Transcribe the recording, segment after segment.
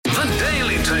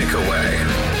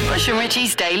Bush and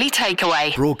Richie's Daily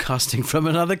Takeaway. Broadcasting from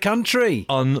another country.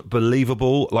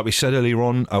 Unbelievable. Like we said earlier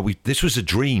on, this was a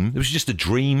dream. It was just a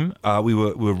dream. We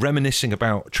were reminiscing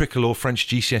about Tricolor French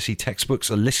GCSE textbooks.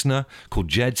 A listener called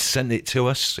Jed sent it to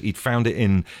us. He'd found it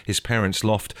in his parents'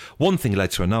 loft. One thing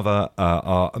led to another.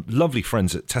 Our lovely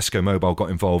friends at Tesco Mobile got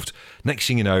involved. Next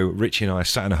thing you know, Richie and I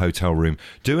sat in a hotel room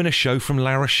doing a show from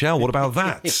La Rochelle. What about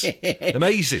that?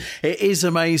 Amazing. It is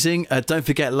amazing. Don't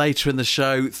forget, later in the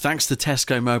show, thanks to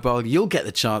Tesco Mobile, you'll get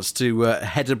the chance to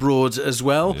head abroad as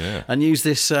well and use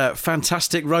this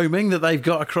fantastic roaming that they've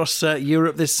got across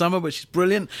Europe this summer, which is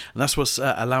brilliant. And that's what's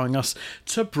allowing us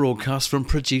to broadcast from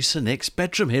producer Nick's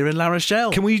bedroom here in La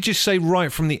Rochelle. Can we just say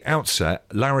right from the outset,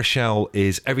 La Rochelle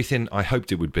is everything I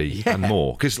hoped it would be and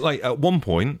more. Because at one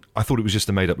point, I thought it was just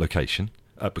a made-up location.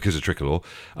 Because of Tricolor.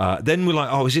 Then we're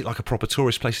like, is it like a proper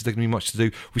tourist place? Is there going to be much to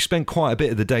do? We spent quite a bit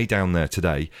of the day down there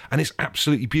today, and it's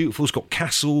absolutely beautiful. It's got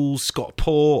castles, it's got a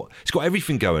port, it's got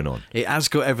everything going on. It has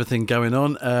got everything going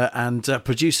on, and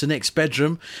producer Nick's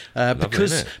bedroom,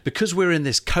 because we're in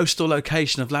this coastal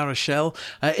location of La Rochelle,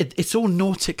 it's all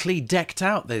nautically decked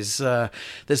out. There's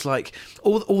like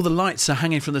all the lights are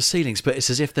hanging from the ceilings, but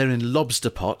it's as if they're in lobster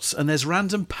pots, and there's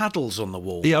random paddles on the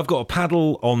wall. Yeah, I've got a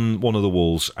paddle on one of the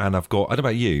walls, and I've got, I don't know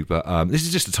about you, but this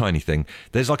is just a tiny thing.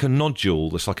 There's like a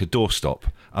nodule that's like a doorstop,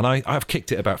 and I've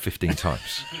kicked it about 15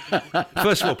 times.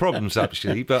 First of all, problems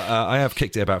actually, but I have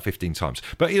kicked it about 15 times.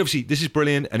 But obviously, this is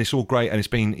brilliant, and it's all great, and it's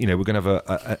been, we're going to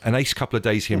have an ace couple of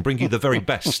days here and bring you the very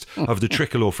best of the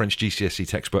Tricolor French GCSE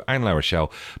textbook and La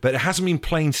Rochelle. But it hasn't been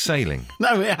plain sailing.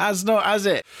 No, it has not, has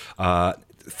it?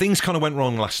 Things kind of went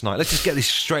wrong last night. Let's just get this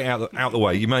straight out the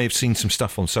way. You may have seen some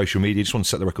stuff on social media. Just want to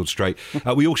set the record straight.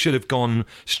 We all should have gone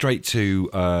straight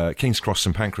to King's Cross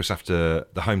and Pancras after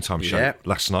the Home Time show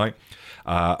last night,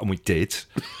 and we did.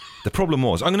 The problem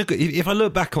was, if I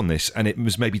look back on this and it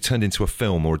was maybe turned into a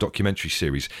film or a documentary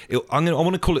series, I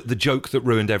want to call it the joke that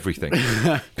ruined everything.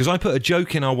 Because I put a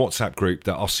joke in our WhatsApp group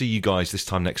that I'll see you guys this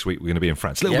time next week. We're going to be in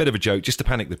France. A little bit of a joke just to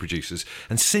panic the producers.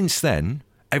 And since then,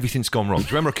 everything's gone wrong. Do you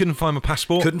remember I couldn't find my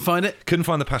passport? Couldn't find it? Couldn't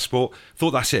find the passport.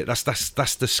 Thought that's it.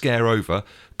 That's the scare over.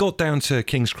 Got down to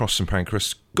King's Cross and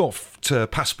Pancras. Got to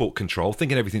passport control,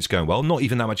 thinking everything's going well. Not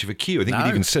even that much of a queue. I think we'd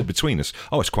even said between us,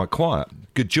 it's quite quiet.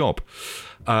 Good job.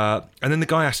 And then the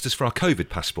guy asked us for our COVID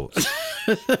passports.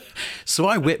 So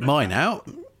I whip mine out,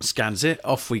 scans it,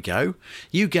 off we go.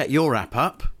 You get your app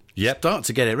up. Yep. Start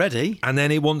to get it ready. And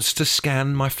then it wants to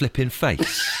scan my flipping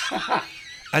face.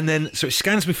 And then, so it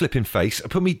scans my flipping face. I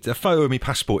put a photo of my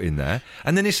passport in there.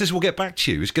 And then it says, we'll get back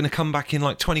to you. It's going to come back in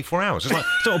like 24 hours. It's like,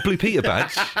 it's not a Blue Peter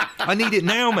badge. I need it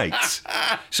now, mate.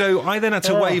 So I then had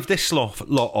to wave this lot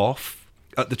off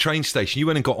at the train station. You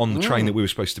went and got on the train that we were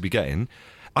supposed to be getting.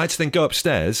 I had to then go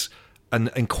upstairs and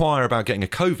inquire about getting a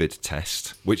COVID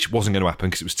test, which wasn't going to happen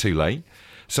because it was too late.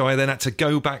 So I then had to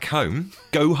go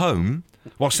home,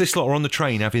 whilst this lot are on the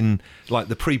train having like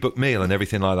the pre-booked meal and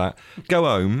everything like that. Go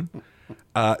home.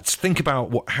 Think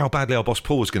about how badly our boss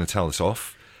Paul was going to tell us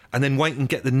off, and then wait and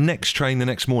get the next train the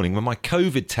next morning when my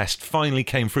COVID test finally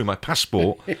came through, my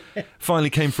passport finally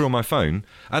came through on my phone.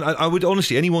 And I would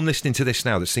honestly, anyone listening to this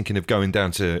now that's thinking of going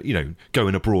down to,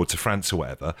 going abroad to France or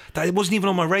whatever, that it wasn't even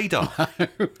on my radar.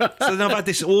 So then I've had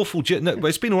this awful journey. No,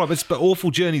 it's been all right, but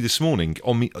awful journey this morning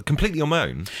on me, completely on my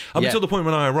own. Up until the point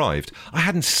when I arrived, I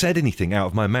hadn't said anything out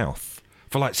of my mouth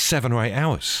for like 7 or 8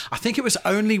 hours. I think it was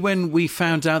only when we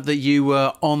found out that you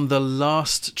were on the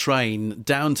last train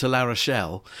down to La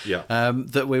Rochelle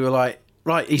that we were like,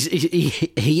 right,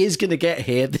 he is going to get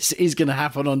here. This is going to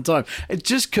happen on time. I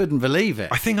just couldn't believe it.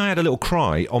 I think I had a little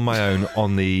cry on my own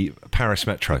on the Paris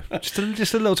metro. Just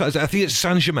a little time. I think it's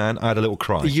Saint-Germain. I had a little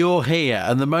cry. You're here,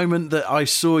 and the moment that I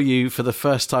saw you for the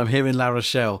first time here in La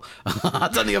Rochelle, I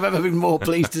don't think I've ever been more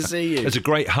pleased to see you. There's a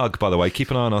great hug, by the way.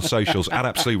 Keep an eye on our socials at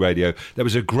Absolute Radio. There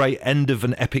was a great end of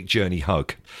an epic journey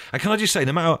hug. And can I just say,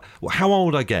 no matter how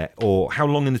old I get or how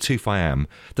long in the tooth I am,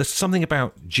 there's something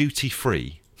about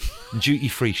duty-free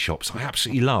shops I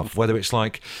absolutely love, whether it's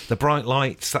like the bright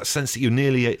lights, that sense that you're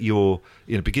nearly at your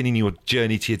beginning your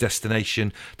journey to your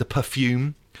destination, the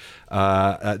perfume,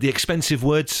 the expensive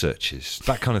word searches,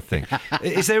 that kind of thing.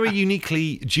 Is there a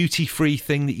uniquely duty-free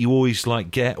thing that you always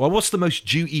get? Well, what's the most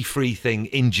duty-free thing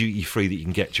in duty-free that you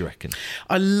can get, do you reckon?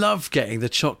 I love getting the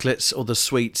chocolates or the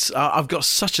sweets. I've got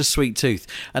such a sweet tooth,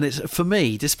 and it's, for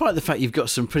me, despite the fact you've got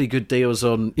some pretty good deals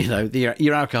on,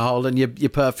 your alcohol and your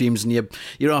perfumes and your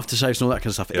aftershaves and all that kind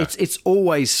of stuff. Yeah. It's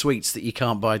always sweets that you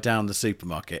can't buy down the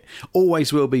supermarket.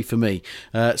 Always will be for me.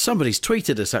 Somebody's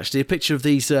tweeted us actually a picture of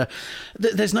these.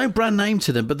 There's no brand name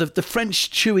to them, but the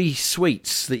French chewy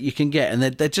sweets that you can get, and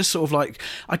they're just sort of like,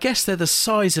 I guess they're the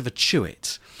size of a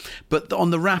chewit. but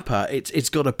on the wrapper, it's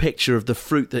got a picture of the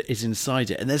fruit that is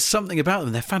inside it, and there's something about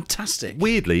them. They're fantastic.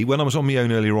 Weirdly, when I was on my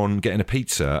own earlier on getting a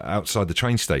pizza outside the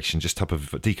train station, just top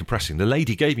of decompressing, the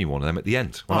lady gave me one of them at the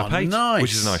end when I paid, nice.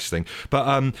 which is a nice thing.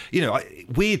 But,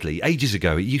 weirdly, ages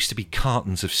ago, it used to be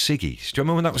cartons of ciggies. Do you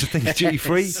remember when that was a thing, duty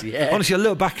free? Yeah. Honestly, I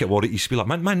look back at what it used to be like.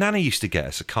 My nana used to get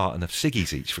us a carton of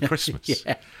ciggies each for Christmas.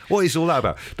 Yeah. What is all that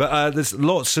about? But there's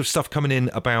lots of stuff coming in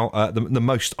about the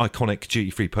most iconic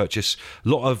duty-free purchase. A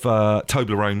lot of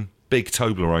Toblerone, big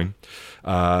Toblerone.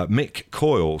 Mick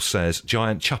Coyle says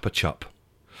giant Chupa Chup.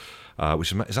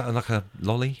 Which is that like a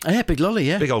lolly? Yeah, big lolly,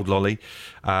 yeah. Big old lolly.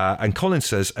 And Colin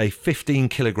says a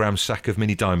 15-kilogram sack of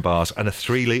mini dime bars and a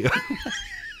 3-litre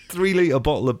 3-litre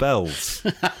bottle of Bells.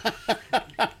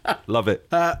 Love it.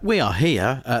 We are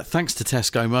here, thanks to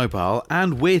Tesco Mobile,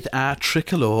 and with our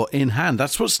Tricolour in hand.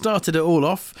 That's what started it all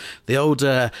off, the old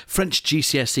French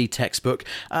GCSE textbook.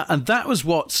 And that was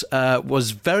what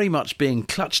was very much being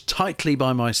clutched tightly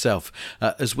by myself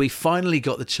as we finally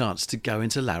got the chance to go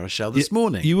into La Rochelle this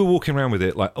morning. You were walking around with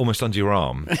it like almost under your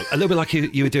arm, a little bit like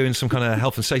you were doing some kind of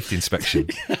health and safety inspection.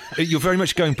 You're very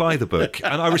much going by the book,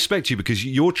 and I respect you because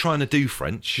you're trying to do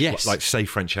French, yes, like say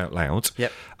French out loud.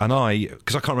 Yep. And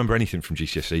because I can't remember anything from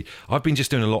GCSE, I've been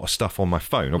just doing a lot of stuff on my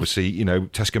phone. Obviously,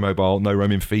 Tesco Mobile, no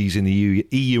roaming fees in the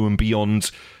EU and beyond,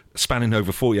 spanning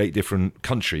over 48 different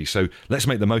countries. So let's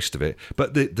make the most of it.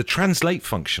 But the translate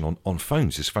function on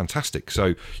phones is fantastic.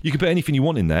 So you can put anything you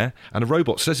want in there, and a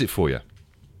robot says it for you.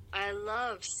 I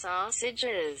love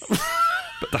sausages.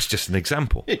 But that's just an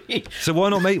example. So why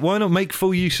not make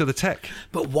full use of the tech?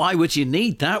 But why would you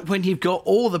need that when you've got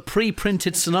all the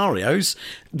pre-printed scenarios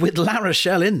with La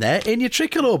Rochelle in there in your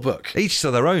Tricolour book? Each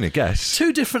to their own, I guess.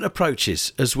 Two different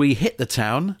approaches as we hit the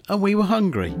town and we were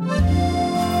hungry.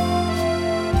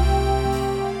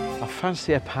 I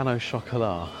fancy a pan au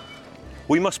chocolat.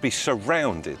 We must be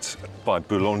surrounded by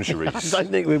boulangeries. I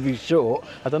don't think we'd be short.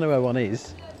 I don't know where one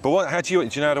is. But do you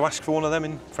know how to ask for one of them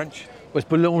in French? Well, it's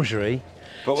boulangerie.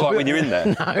 But like when you're in there?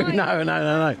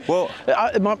 No. Well,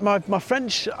 my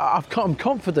French, I'm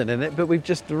confident in it, but we've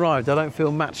just arrived. I don't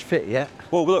feel match fit yet.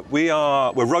 well, look,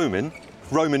 we're roaming,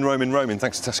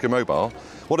 thanks to Tesco Mobile.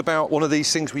 What about one of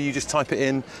these things where you just type it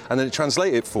in and then it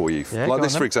translates it for you? Yeah, like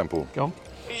this, on, for example. Go on.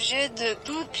 J'ai de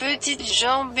toutes petites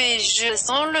jambes et je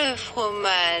sens le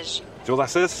fromage. Do you know what that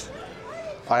says?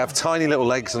 I have tiny little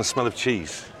legs and a smell of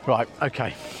cheese. Right,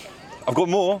 OK. I've got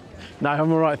more. No,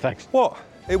 I'm all right, thanks. What?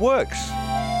 It works.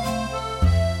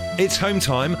 It's home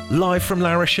time, live from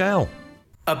La Rochelle.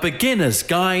 A beginner's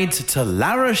guide to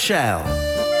La Rochelle.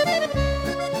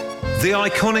 The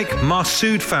iconic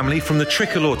Marsoud family from the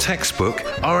Tricolour textbook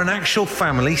are an actual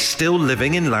family still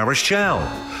living in La Rochelle.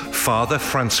 Father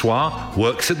Francois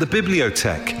works at the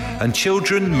bibliothèque, and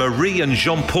children Marie and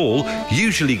Jean-Paul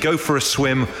usually go for a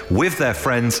swim with their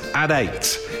friends at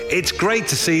 8. It's great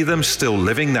to see them still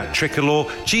living that Tricolour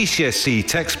GCSE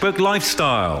textbook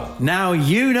lifestyle. Now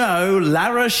you know La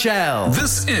Rochelle.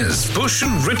 This is Bush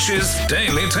and Rich's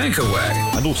Daily Takeaway.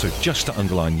 And also, just to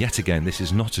underline yet again, this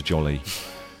is not a jolly.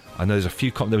 I know there's a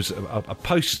few. There was a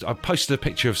post. I posted a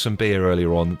picture of some beer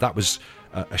earlier on. That was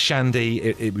a shandy.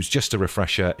 It was just a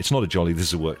refresher. It's not a jolly. This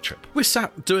is a work trip. We're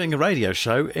sat doing a radio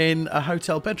show in a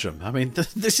hotel bedroom. I mean,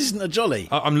 this isn't a jolly.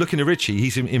 I'm looking at Richie.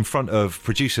 He's in front of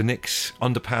producer Nick's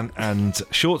underpant and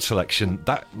short selection.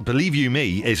 That, believe you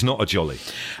me, is not a jolly.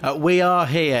 We are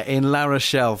here in La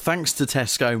Rochelle, thanks to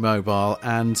Tesco Mobile.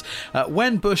 And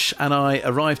when Bush and I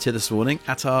arrived here this morning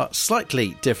at our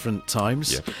slightly different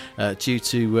times, due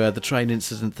to the train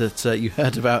incident that you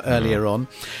heard about earlier on,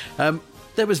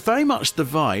 there was very much the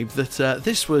vibe that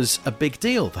this was a big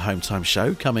deal, the Home Time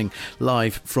show, coming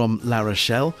live from La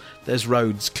Rochelle. There's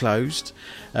roads closed.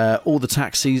 All the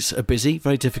taxis are busy.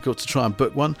 Very difficult to try and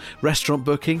book one. Restaurant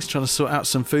bookings, trying to sort out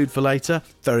some food for later.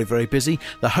 Very, very busy.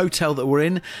 The hotel that we're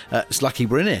in, it's lucky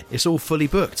we're in it. It's all fully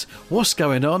booked. What's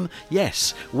going on?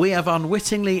 Yes, we have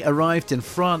unwittingly arrived in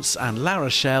France and La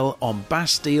Rochelle on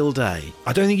Bastille Day.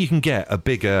 I don't think you can get a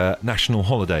bigger national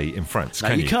holiday in France, No,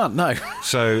 can you can't, no.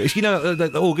 So, it's,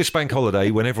 the August bank holiday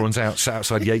when everyone's sat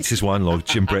outside Yates's wine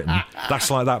lodge in Britain,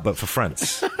 that's like that, but for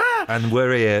France. And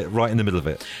we're here right in the middle of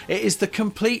it. It is the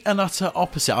complete and utter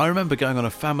opposite. I remember going on a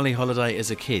family holiday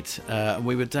as a kid, and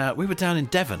we were down in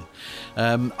Devon.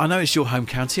 I know it's your home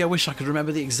county. I wish I could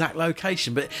remember the exact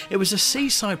location, but it was a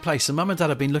seaside place, and Mum and Dad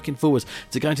had been looking forward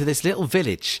to going to this little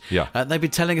village. Yeah. They'd been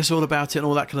telling us all about it and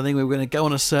all that kind of thing. We were going to go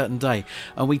on a certain day,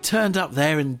 and we turned up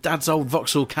there in Dad's old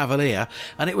Vauxhall Cavalier,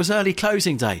 and it was early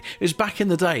closing day. It was back in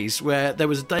the days where there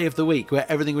was a day of the week where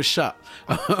everything was shut.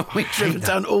 We'd driven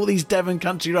down all these Devon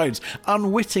country roads,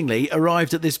 unwittingly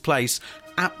arrived at this place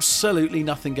absolutely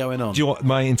nothing going on. Do you know what?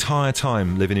 My entire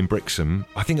time living in Brixham,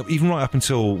 I think even right up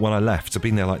until when I left, I've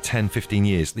been there like 10, 15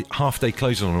 years, the half-day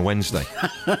closing on a Wednesday.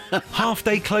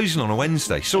 Half-day closing on a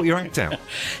Wednesday. Sort your act out.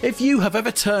 If you have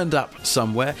ever turned up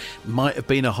somewhere, might have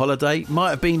been a holiday,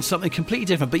 might have been something completely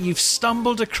different, but you've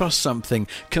stumbled across something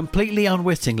completely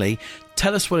unwittingly,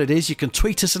 tell us what it is. You can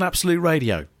tweet us at Absolute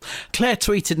Radio. Claire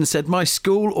tweeted and said, my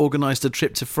school organised a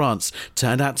trip to France.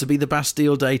 Turned out to be the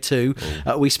Bastille Day too.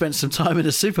 We spent some time in a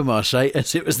supermarché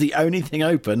as it was the only thing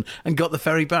open and got the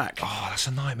ferry back. Oh, that's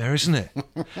a nightmare, isn't it?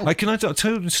 Can I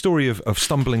tell you the story of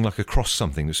stumbling like across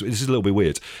something? This is a little bit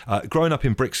weird. Growing up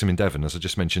in Brixham in Devon, as I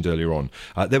just mentioned earlier on,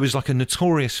 there was like a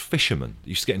notorious fisherman.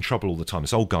 He used to get in trouble all the time.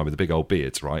 This old guy with a big old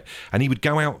beard, right? And he would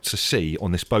go out to sea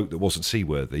on this boat that wasn't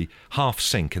seaworthy, half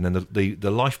sink, and then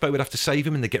the lifeboat would have to save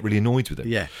him and they'd get really annoyed with him.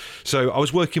 Yeah. So I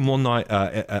was working one night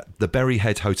at the Berry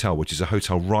Head Hotel, which is a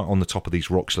hotel right on the top of these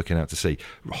rocks looking out to sea.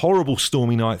 Horrible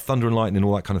stormy night, thunder and lightning,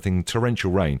 all that kind of thing,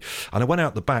 torrential rain. And I went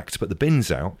out the back to put the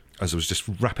bins out as I was just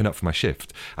wrapping up for my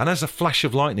shift. And as a flash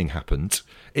of lightning happened,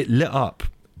 it lit up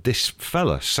this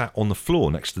fella sat on the floor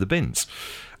next to the bins.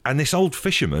 And this old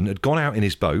fisherman had gone out in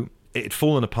his boat. It had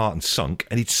fallen apart and sunk,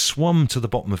 and he'd swum to the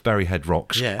bottom of Berry Head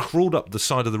Rocks, crawled up the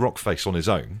side of the rock face on his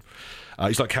own.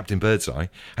 He's like Captain Birdseye,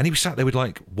 and he was sat there with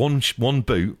like one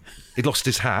boot. He'd lost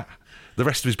his hat. The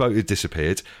rest of his boat had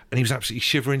disappeared, and he was absolutely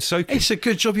shivering, soaking. It's a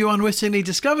good job you unwittingly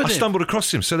discovered I him. stumbled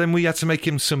across him, so then we had to make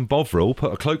him some bovril,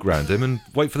 put a cloak round him, and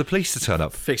wait for the police to turn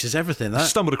up. Fixes everything, that.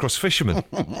 Stumbled across a fisherman.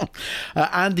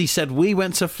 Andy said, we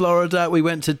went to Florida, we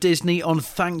went to Disney on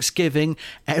Thanksgiving.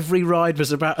 Every ride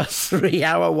was about a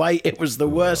 3-hour wait. It was the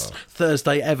worst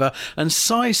Thursday ever. And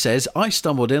Sai says, I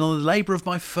stumbled in on the labour of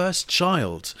my first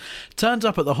child. Turned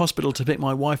up at the hospital to pick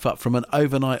my wife up from an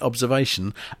overnight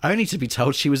observation, only to be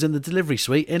told she was in the delivery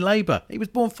suite in labour. He was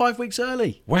born 5 weeks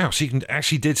early. Wow, so you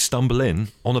actually did stumble in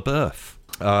on a birth.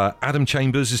 Adam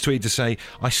Chambers has tweeted to say,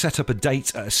 I set up a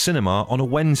date at a cinema on a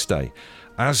Wednesday.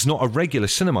 As not a regular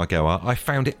cinema goer, I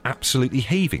found it absolutely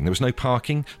heaving. There was no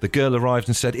parking. The girl arrived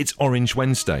and said, it's Orange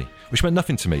Wednesday, which meant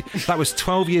nothing to me. That was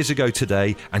 12 years ago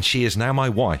today, and she is now my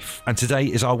wife. And today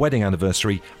is our wedding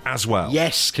anniversary as well.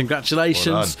 Yes,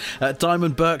 congratulations. Well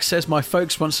Diamond Burke says, my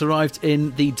folks once arrived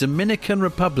in the Dominican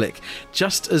Republic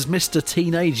just as Mr.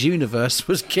 Teenage Universe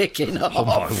was kicking off. Oh,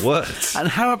 my words. And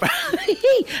how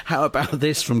about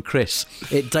this from Chris?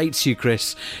 It dates you,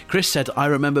 Chris. Chris said, I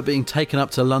remember being taken up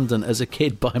to London as a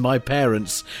kid by my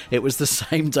parents. It was the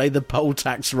same day the poll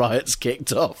tax riots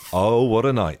kicked off. Oh, what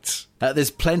a night.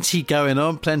 There's plenty going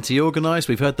on, plenty organised.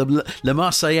 We've heard the La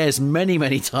Marseillaise many,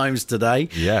 many times today.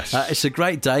 Yes. It's a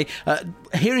great day.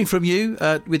 Hearing from you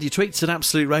with your tweets at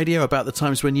Absolute Radio about the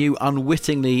times when you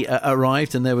unwittingly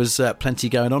arrived and there was plenty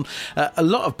going on. A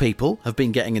lot of people have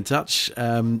been getting in touch,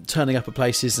 turning up at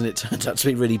places, and it turned out to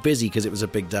be really busy because it was a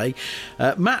big day.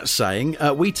 Matt's saying,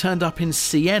 we turned up in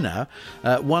Siena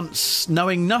once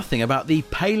knowing nothing about the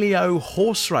Paleo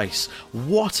horse race.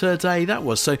 What a day that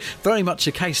was. So very much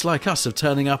a case like us of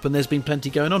turning up and there's been plenty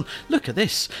going on. Look at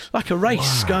this, like a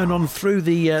race going on through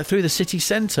the city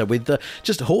centre with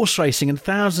just horse racing and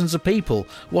thousands of people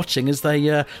watching as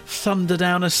they thunder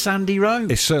down a sandy road.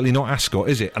 It's certainly not Ascot,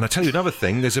 is it? And I tell you another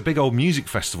thing, there's a big old music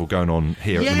festival going on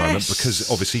here at the moment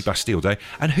because obviously Bastille Day.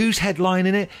 And who's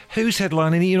headlining it?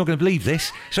 You're not going to believe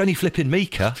this. It's only flipping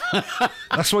Mika.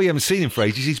 That's why you haven't seen him for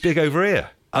ages. He's big over here.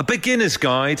 A beginner's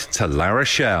guide to La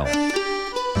Rochelle.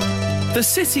 The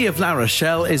city of La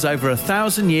Rochelle is over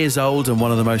 1,000 years old and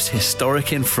one of the most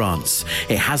historic in France.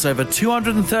 It has over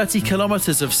 230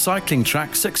 kilometres of cycling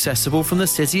tracks accessible from the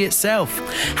city itself.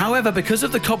 However, because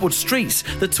of the cobbled streets,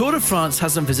 the Tour de France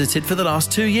hasn't visited for the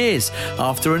last 2 years,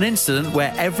 after an incident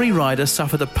where every rider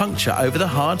suffered a puncture over the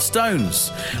hard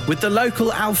stones. With the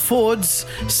local Alfords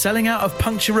selling out of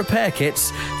puncture repair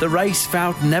kits, the race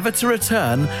vowed never to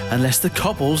return unless the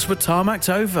cobbles were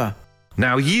tarmacked over.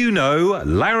 Now you know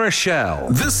La Rochelle.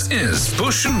 This is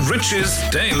Bush and Rich's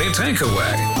Daily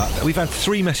Takeaway. We've had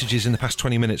 3 messages in the past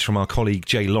 20 minutes from our colleague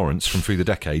Jay Lawrence from Through the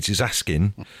Decades. He's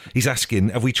asking,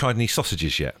 have we tried any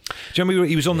sausages yet? Do you remember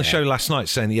he was on the show last night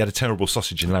saying that he had a terrible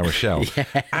sausage in La Rochelle?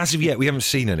 As of yet, we haven't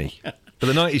seen any. But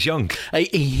the night is young.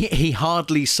 He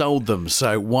hardly sold them,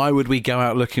 so why would we go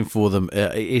out looking for them,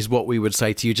 is what we would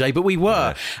say to you, Jay. But we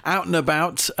were out and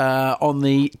about on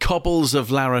the cobbles of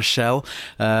La Rochelle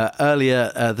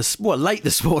earlier, late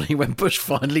this morning when Bush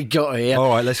finally got here. All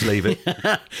right, let's leave it.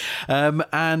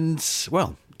 And,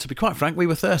 well, to be quite frank, we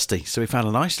were thirsty, so we found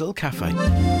a nice little cafe.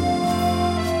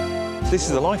 This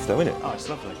is the life, though, isn't it? Oh, it's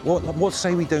lovely. What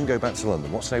say we don't go back to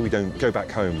London? What say we don't go back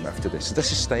home after this? Let's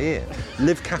just stay here.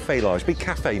 Live cafe lives. Be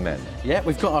cafe men. Yeah,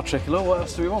 we've got our tricolor. What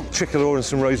else do we want? Tricolor and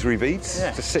some rosary beads.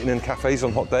 Yeah. Just sitting in cafes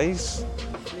on hot days.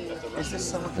 Is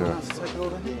this someone who has to take an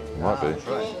order here? Might be.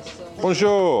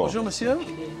 Bonjour. Bonjour, monsieur.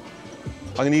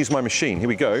 I'm going to use my machine. Here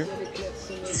we go.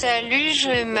 Salut,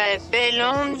 je m'appelle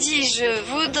Andy. Je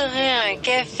voudrais un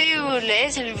café au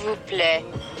lait, s'il vous plaît.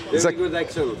 Very good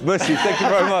accent. Merci, thank you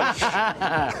very much.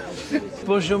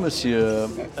 Bonjour, monsieur.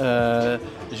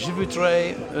 Je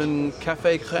voudrais un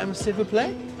café crème, s'il vous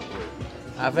plaît,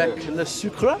 avec le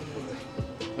sucre.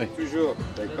 Oui. Toujours,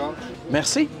 d'accord.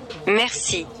 Merci.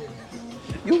 Merci.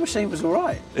 Your machine was all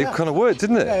right. It kind of worked,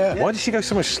 didn't it? Yeah. Why did she go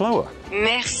so much slower?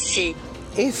 Merci.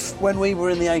 If, when we were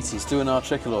in the 80s doing our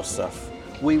tricolor stuff,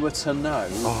 we were to know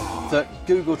that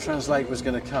Google Translate was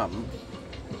going to come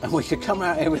and we could come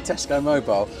out here with Tesco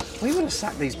Mobile, we would have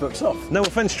sacked these books off. No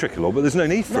offence, Tricolor, but there's no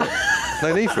need for it.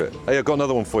 No need for it. Hey, I've got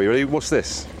another one for you. Ready? What's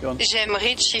this? J'aime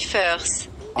Richie Firth.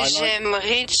 J'aime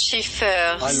Richie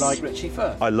Firth. I like Richie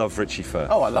Firth. I love Richie Firth.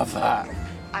 Oh, I love that.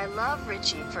 I love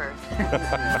Richie Firth.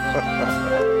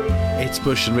 It's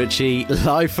Bush and Richie,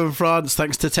 live from France,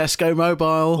 thanks to Tesco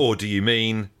Mobile. Or do you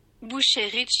mean... Bush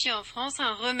et Richie en France,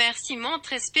 un remerciement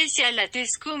très spécial à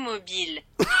Tesco Mobile.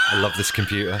 I love this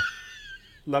computer.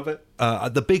 Love it.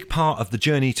 The big part of the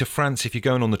journey to France, if you're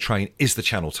going on the train, is the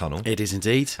Channel Tunnel. It is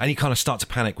indeed. And you kind of start to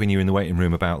panic when you're in the waiting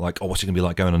room about, like, oh, what's it going to be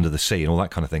like going under the sea and all that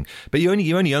kind of thing. But you're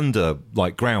only under,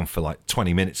 like, ground for, like,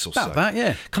 20 minutes or so. About that,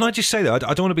 yeah. Can I just say, though, I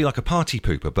don't want to be like a party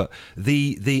pooper, but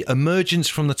the emergence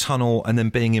from the tunnel and then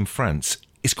being in France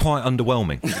is quite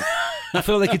underwhelming. I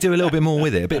feel like they could do a little bit more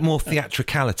with it, a bit more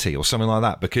theatricality or something like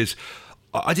that, because...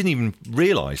 I didn't even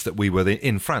realise that we were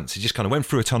in France. It just kind of went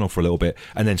through a tunnel for a little bit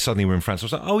and then suddenly we're in France. I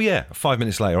was like, oh yeah, 5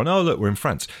 minutes later, and oh look, we're in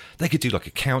France. They could do like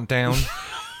a countdown.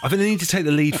 I think they need to take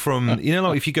the lead from, you know,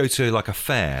 like if you go to like a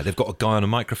fair, they've got a guy on a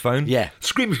microphone. Yeah.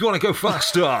 Scream if you want to go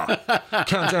faster.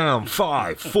 Countdown,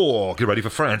 5, 4, get ready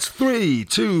for France. 3,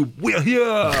 2, we're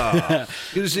here.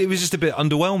 It was just a bit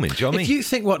underwhelming, do you know what I mean? If you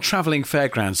think what travelling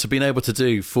fairgrounds have been able to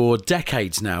do for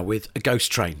decades now with a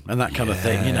ghost train and that kind of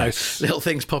thing, you know, little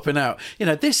things popping out. You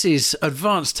know, this is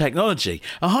advanced technology.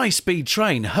 A high-speed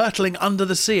train hurtling under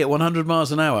the sea at 100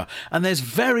 miles an hour, and there's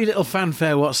very little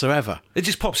fanfare whatsoever. It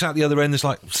just pops out the other end. There's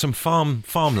like some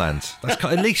farmland. That's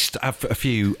kind of, at least have a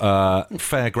few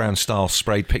fairground-style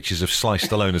sprayed pictures of Sly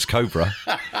Stallone as Cobra.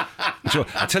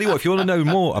 I tell you what, if you want to know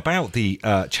more about the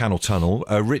Channel Tunnel,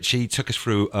 Richie took us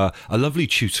through a lovely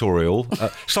tutorial.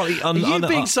 Slightly Are you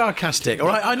being sarcastic? All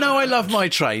right, I know I love my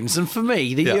trains, and for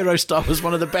me, the Eurostar was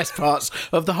one of the best parts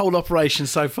of the whole operation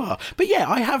so far. But yeah,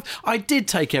 I did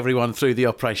take everyone through the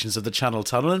operations of the Channel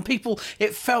Tunnel, and people,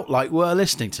 it felt like, were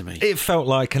listening to me. It felt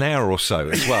like an hour or so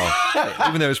as well,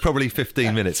 even though it was probably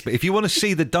 15 minutes. But if you want to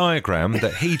see the diagram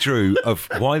that he drew of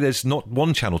why there's not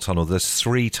one Channel Tunnel, there's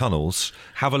 3 tunnels,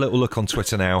 have a little look on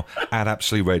Twitter now, at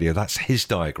Absolute Radio. That's his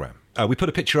diagram. We put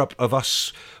a picture up of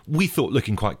us, we thought,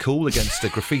 looking quite cool against a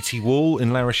graffiti wall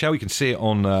in La Rochelle. You can see it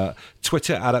on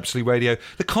Twitter, at Absolute Radio.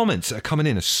 The comments that are coming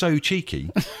in are so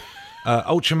cheeky.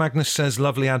 Ultra Magnus says,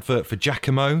 lovely advert for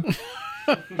Giacomo.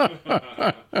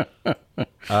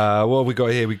 What have we got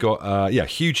here? We got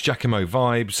huge Giacomo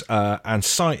vibes. And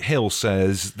Sight Hill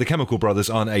says the Chemical Brothers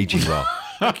aren't aging well.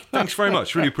 Thanks very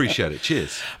much. Really appreciate it.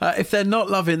 Cheers. If they're not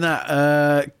loving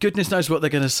that, goodness knows what they're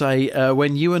going to say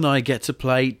when you and I get to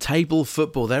play table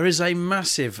football. There is a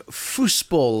massive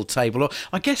football table.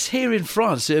 I guess here in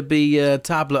France it would be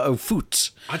table au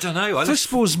foot. I don't know.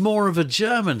 Football's more of a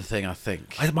German thing, I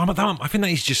think. I think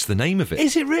that is just the name of it.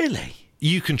 Is it really?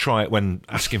 You can try it when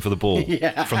asking for the ball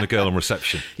from the girl on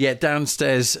reception. Yeah,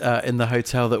 downstairs in the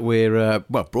hotel that we're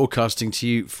broadcasting to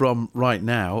you from right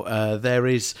now, there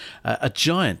is a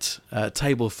giant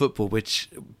table football which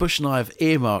Bush and I have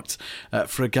earmarked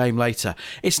for a game later.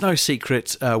 It's no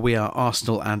secret we are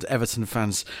Arsenal and Everton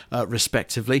fans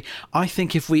respectively. I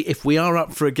think if we are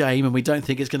up for a game and we don't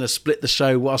think it's going to split the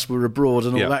show whilst we're abroad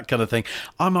and all that kind of thing,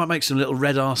 I might make some little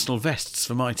red Arsenal vests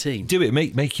for my team. Do it.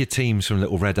 Make your team some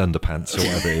little red underpants or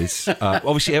whatever it is.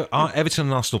 Obviously, Everton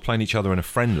and Arsenal playing each other in a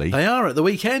friendly. They are at the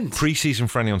weekend. Pre-season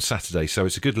friendly on Saturday, so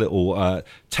it's a good little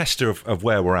tester of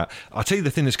where we're at. I'll tell you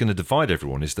the thing that's going to divide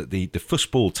everyone is that the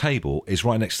football table is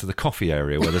right next to the coffee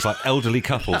area where there's like elderly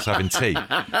couples having tea.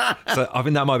 So I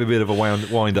think that might be a bit of a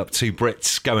wind up, 2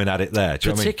 Brits going at it there.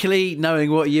 Particularly knowing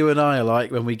what you and I are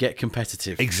like when we get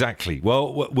competitive. Exactly.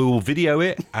 Well, we will video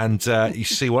it and you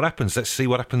see what happens. Let's see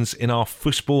what happens in our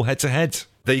football head-to-head.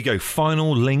 There you go,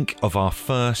 final link of our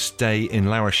first day in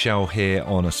La Rochelle here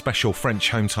on a special French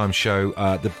Home Time show.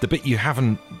 The bit you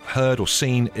haven't heard or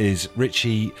seen is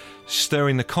Richie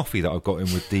stirring the coffee that I've got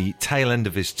in with the tail end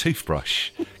of his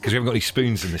toothbrush, because we haven't got any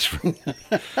spoons in this room.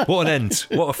 What an end.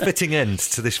 What a fitting end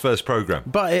to this first programme.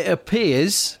 But it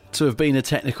appears to have been a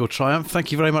technical triumph.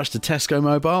 Thank you very much to Tesco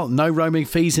Mobile. No roaming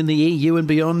fees in the EU and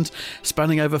beyond,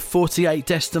 spanning over 48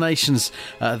 destinations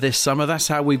this summer. That's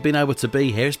how we've been able to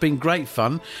be here. It's been great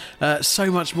fun.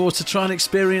 So much more to try and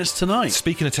experience tonight.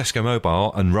 Speaking of Tesco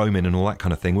Mobile and roaming and all that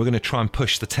kind of thing, we're going to try and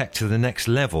push the tech to the next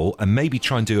level and maybe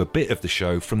try and do a bit of the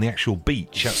show from the actual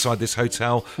beach outside this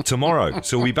hotel tomorrow.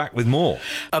 So we'll be back with more.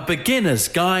 A beginner's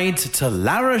guide to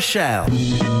La Rochelle.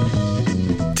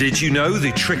 Did you know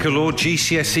the Tricolore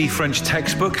GCSE French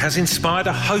textbook has inspired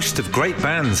a host of great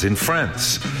bands in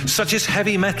France, such as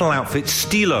heavy metal outfit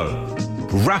Stilo,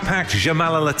 rap act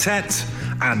Jamal à la Tête,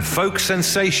 and folk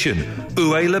sensation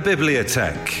Où est la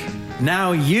bibliothèque?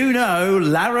 Now you know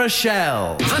La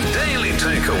Rochelle. The Daily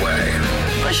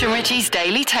Takeaway. Bush and Richie's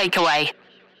Daily Takeaway.